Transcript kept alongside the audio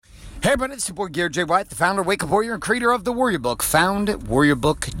Hey everybody, it's your boy Garrett J. White, the founder of Wake Up Warrior and creator of the Warrior Book, found at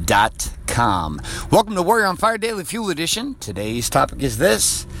warriorbook.com. Welcome to Warrior on Fire Daily Fuel Edition. Today's topic is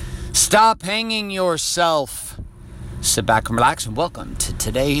this: stop hanging yourself. Sit back and relax and welcome to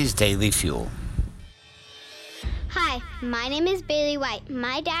today's Daily Fuel. Hi, my name is Bailey White.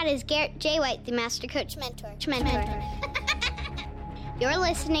 My dad is Garrett J. White, the Master Coach Mentor. You're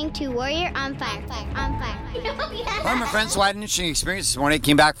listening to Warrior on Fire. Well, my friends, so I had an interesting experience this morning. I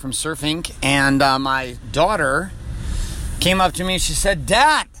came back from surfing, and my daughter came up to me and she said,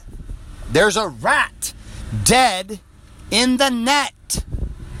 "Dad, there's a rat dead in the net."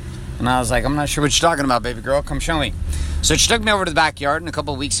 And I was like, "I'm not sure what you're talking about, baby girl. Come show me." So she took me over to the backyard, and a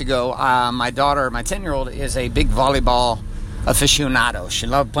couple of weeks ago, my daughter, my 10-year-old, is a big volleyball aficionado. She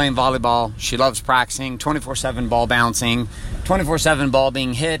loves playing volleyball. She loves practicing, 24/7 ball bouncing, 24/7 ball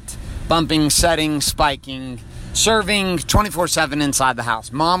being hit, bumping, setting, spiking, serving, 24/7 inside the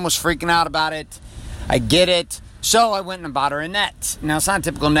house. Mom was freaking out about it. I get it. So I went and bought her a net. Now, it's not a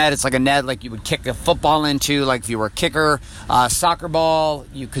typical net. It's like a net like you would kick a football into, like if you were a kicker, soccer ball.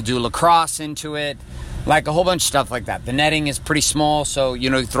 You could do lacrosse into it, like a whole bunch of stuff like that. The netting is pretty small, so,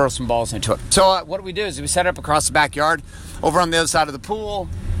 you throw some balls into it. So what we do is we set it up across the backyard, over on the other side of the pool,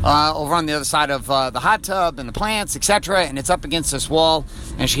 over on the other side of the hot tub and the plants, etc., and it's up against this wall,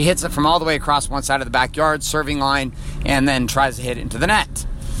 and she hits it from all the way across one side of the backyard, serving line, and then tries to hit it into the net.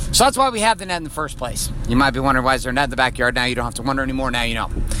 So that's why we have the net in the first place. You might be wondering, why is there a net in the backyard? Now you don't have to wonder anymore. Now you know.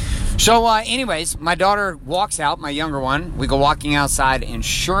 So anyways, my daughter walks out, my younger one. We go walking outside, and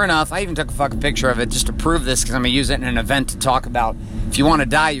sure enough, I even took a fucking picture of it just to prove this, because I'm going to use it in an event to talk about, if you want to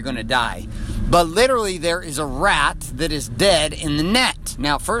die, you're going to die. But literally, there is a rat that is dead in the net.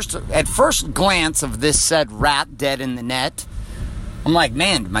 Now, at first glance of this said rat dead in the net, I'm like,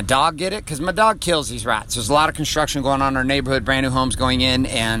 man, did my dog get it? Because my dog kills these rats. There's a lot of construction going on in our neighborhood, brand new homes going in,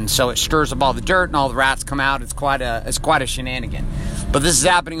 and so it stirs up all the dirt, and all the rats come out. It's quite a shenanigan. But this is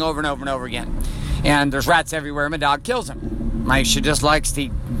happening over and over and over again. And there's rats everywhere. My dog kills them. She just likes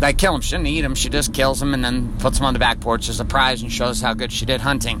to kill them. She doesn't eat them. She just kills them and then puts them on the back porch as a prize and shows how good she did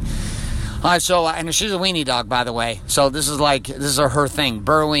hunting. And she's a weenie dog, by the way. So this is her thing.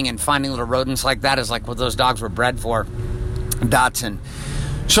 Burrowing and finding little rodents like that is like what those dogs were bred for. Dotson.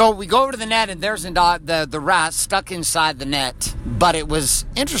 So we go over to the net, and there's the rat stuck inside the net. But it was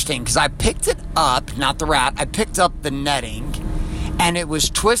interesting because I picked it up, not the rat. I picked up the netting, and it was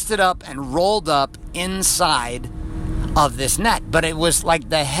twisted up and rolled up inside of this net. But it was like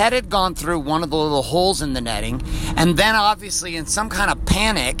the head had gone through one of the little holes in the netting, and then obviously in some kind of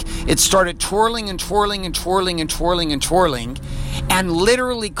panic, it started twirling and twirling and twirling and twirling and twirling, and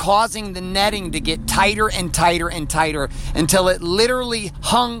literally causing the netting to get tighter and tighter and tighter until it literally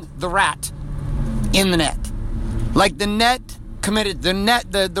hung the rat in the net. Like the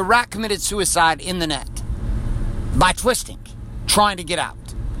rat committed suicide in the net by twisting, trying to get out.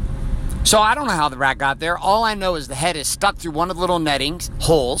 So I don't know how the rat got there. All I know is the head is stuck through one of the little nettings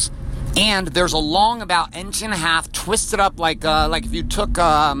holes, and there's a long about inch and a half twisted up like if you took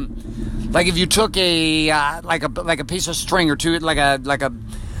a piece of string or two,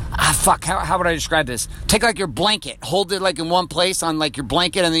 how would I describe this? Take like your blanket, hold it like in one place on like your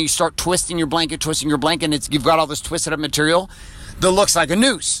blanket, and then you start twisting your blanket, and you've got all this twisted up material that looks like a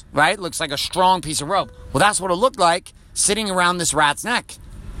noose, right? Looks like a strong piece of rope. Well, that's what it looked like sitting around this rat's neck.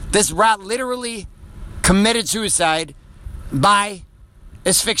 This rat literally committed suicide by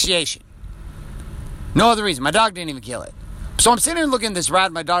asphyxiation. No other reason. My dog didn't even kill it. So I'm sitting there looking at this rat,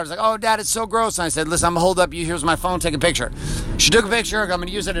 and my daughter's like, "Oh, Dad, it's so gross." And I said, "Listen, I'm going to hold up you. Here's my phone. Take a picture." She took a picture. I'm going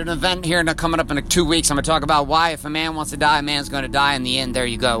to use it at an event here coming up in 2 weeks. I'm going to talk about why if a man wants to die, a man's going to die in the end. There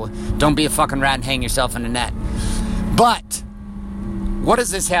you go. Don't be a fucking rat and hang yourself in a net. But what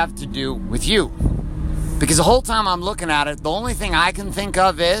does this have to do with you? Because the whole time I'm looking at it, the only thing I can think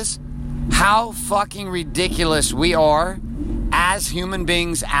of is how fucking ridiculous we are as human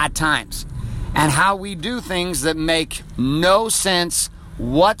beings at times. And how we do things that make no sense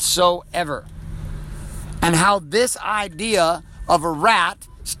whatsoever. And how this idea of a rat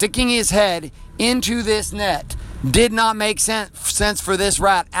sticking his head into this net did not make sense for this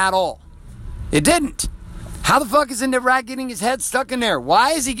rat at all. It didn't. How the fuck is the rat getting his head stuck in there?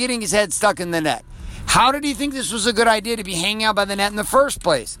 Why is he getting his head stuck in the net? How did he think this was a good idea to be hanging out by the net in the first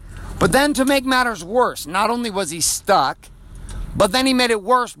place? But then to make matters worse, not only was he stuck, but then he made it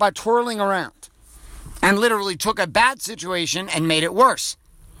worse by twirling around. And literally took a bad situation and made it worse.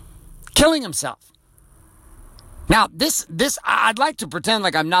 Killing himself. Now, I'd like to pretend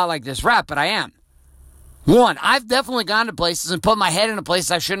like I'm not like this rat, but I am. One, I've definitely gone to places and put my head in a place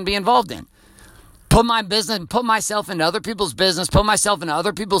I shouldn't be involved in. put my business, put myself into other people's business, put myself into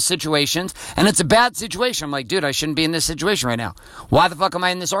other people's situations, and it's a bad situation. I'm like, dude, I shouldn't be in this situation right now. Why the fuck am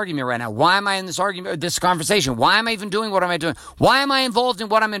I in this argument right now? Why am I in this argument, this conversation? Why am I even doing what am I doing? Why am I involved in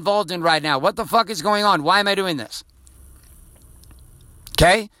what I'm involved in right now? What the fuck is going on? Why am I doing this?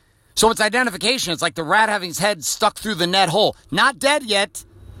 Okay? So it's identification. It's like the rat having his head stuck through the net hole. Not dead yet.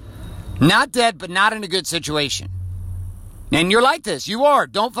 Not dead, but not in a good situation. And you're like this. You are.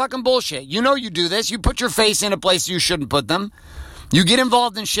 Don't fucking bullshit. You know you do this. You put your face in a place you shouldn't put them. You get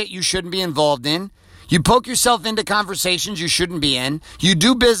involved in shit you shouldn't be involved in. You poke yourself into conversations you shouldn't be in. You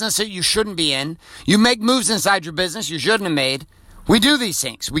do business that you shouldn't be in. You make moves inside your business you shouldn't have made. We do these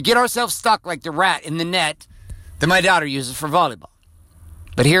things. We get ourselves stuck like the rat in the net that my daughter uses for volleyball.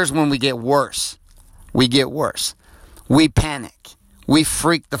 But here's when we get worse. We get worse. We panic. We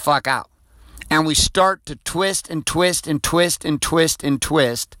freak the fuck out. And we start to twist and twist and twist and twist and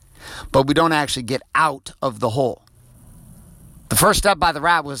twist, but we don't actually get out of the hole. The first step by the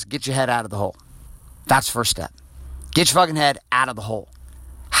rat was get your head out of the hole. That's the first step. Get your fucking head out of the hole.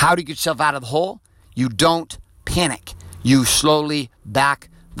 How do you get yourself out of the hole? You don't panic. You slowly back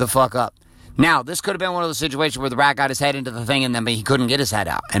the fuck up. Now, this could have been one of those situations where the rat got his head into the thing and then he couldn't get his head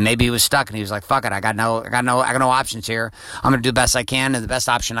out. And maybe he was stuck and he was like, fuck it, I got no options here. I'm going to do the best I can. And the best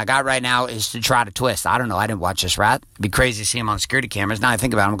option I got right now is to try to twist. I don't know. I didn't watch this rat. It'd be crazy to see him on security cameras. Now I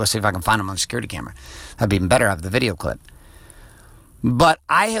think about it, I'm going to go see if I can find him on security camera. That'd be even better. I have the video clip. But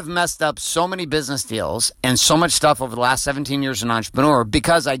I have messed up so many business deals and so much stuff over the last 17 years as an entrepreneur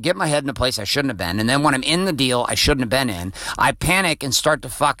because I get my head in a place I shouldn't have been. And then when I'm in the deal I shouldn't have been in, I panic and start to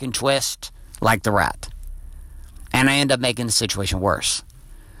fucking twist like the rat. And I end up making the situation worse.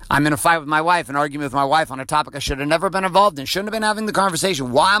 I'm in a fight with my wife, an argument with my wife on a topic I should have never been involved in. Shouldn't have been having the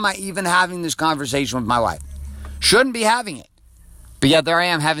conversation. Why am I even having this conversation with my wife? Shouldn't be having it. But yet there I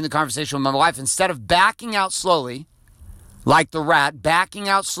am having the conversation with my wife. Instead of backing out slowly, like the rat, backing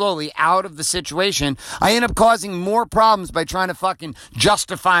out slowly out of the situation, I end up causing more problems by trying to fucking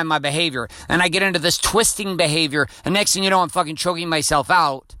justify my behavior. And I get into this twisting behavior. And next thing you know, I'm fucking choking myself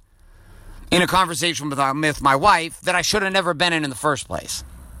out in a conversation with my wife that I should have never been in the first place.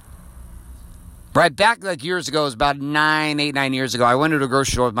 Right back like years ago, it was about 9 years ago, I went to a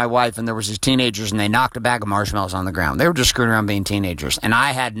grocery store with my wife and there was these teenagers and they knocked a bag of marshmallows on the ground. They were just screwing around being teenagers. And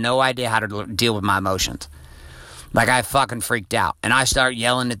I had no idea how to deal with my emotions. Like I fucking freaked out. And I started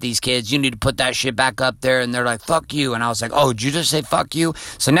yelling at these kids, you need to put that shit back up there. And they're like, fuck you. And I was like, oh, did you just say fuck you?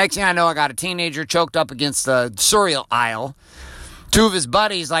 So next thing I know, I got a teenager choked up against the cereal aisle. Two of his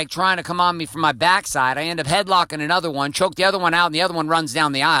buddies like trying to come on me from my backside. I end up headlocking another one, choke the other one out, and the other one runs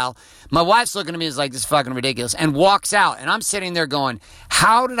down the aisle. My wife's looking at me as like, this is fucking ridiculous, and walks out. And I'm sitting there going,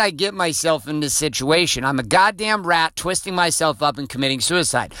 how did I get myself in this situation? I'm a goddamn rat twisting myself up and committing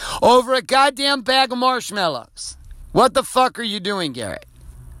suicide over a goddamn bag of marshmallows. What the fuck are you doing, Garrett?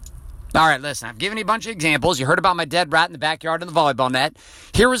 All right, listen, I've given you a bunch of examples. You heard about my dead rat in the backyard in the volleyball net.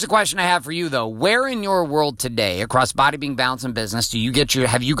 Here was a question I have for you, though. Where in your world today, across body, being, balance, and business,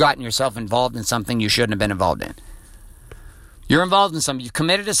 have you gotten yourself involved in something you shouldn't have been involved in? You're involved in something. You've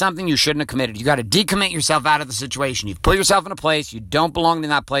committed to something you shouldn't have committed. You got to decommit yourself out of the situation. You've put yourself in a place. You don't belong in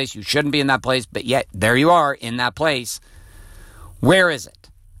that place. You shouldn't be in that place, but yet there you are in that place. Where is it?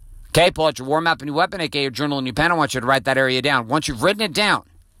 Okay, pull out your war map and your weapon, aka your journal and your pen. I want you to write that area down. Once you've written it down,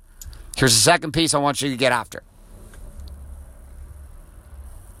 here's the second piece I want you to get after.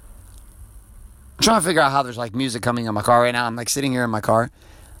 I'm trying to figure out how there's like music coming in my car right now. I'm like sitting here in my car.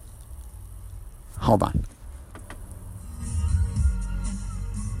 Hold on.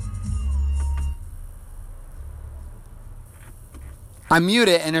 I mute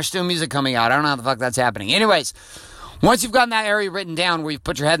it and there's still music coming out. I don't know how the fuck that's happening. Anyways, once you've gotten that area written down where you've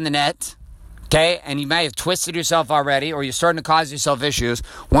put your head in the net, okay, and you may have twisted yourself already or you're starting to cause yourself issues,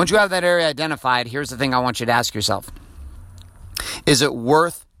 once you have that area identified, here's the thing I want you to ask yourself. Is it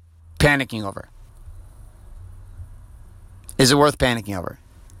worth panicking over? Is it worth panicking over?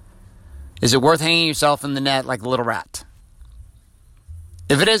 Is it worth hanging yourself in the net like a little rat?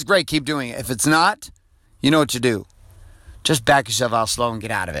 If it is, great, keep doing it. If it's not, you know what to do. Just back yourself out slow and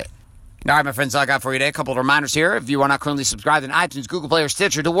get out of it. All right, my friends, all I got for you today. A couple of reminders here. If you are not currently subscribed in iTunes, Google Play, or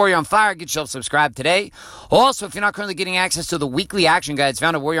Stitcher to Warrior on Fire, get yourself subscribed today. Also, if you're not currently getting access to the weekly action guides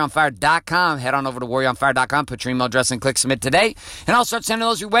found at warrioronfire.com, head on over to warrioronfire.com, put your email address and click submit today, and I'll start sending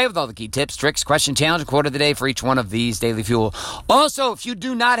those your way with all the key tips, tricks, question, challenge, and quote of the day for each one of these daily fuel. Also, if you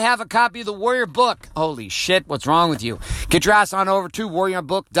do not have a copy of the Warrior Book, holy shit, what's wrong with you? Get your ass on over to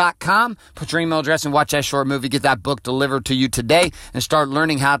warrioronbook.com, put your email address and watch that short movie, get that book delivered to you today, and start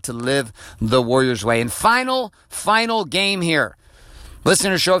learning how to live the Warrior's way. And final game here.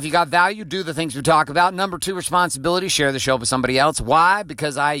 Listen to the show if you got value. Do the things we talk about. Number 2, responsibility. Share the show with somebody else. Why?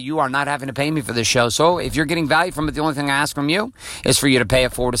 Because you are not having to pay me for this show. So if you're getting value from it, the only thing I ask from you is for you to pay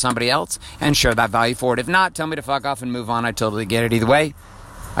it forward to somebody else and share that value forward. If not, tell me to fuck off and move on. I totally get it either way.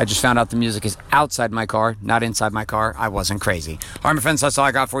 I just found out the music is outside my car, not inside my car. I wasn't crazy. All right, my friends, that's all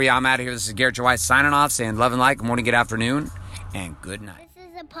I got for you. I'm out of here. This is Garrett J. White signing off, saying love and light. Good morning, good afternoon, and good night. This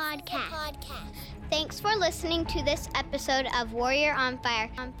is a podcast. Thanks for listening to this episode of Warrior on Fire.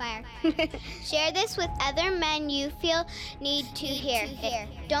 Share this with other men you feel need to hear.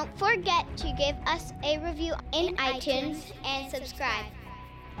 Don't forget to give us a review in iTunes and subscribe.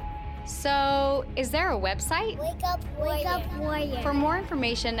 So, is there a website? Wake Up Warrior. For more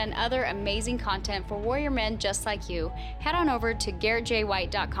information and other amazing content for warrior men just like you, head on over to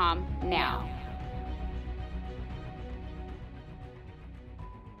GarrettJWhite.com now.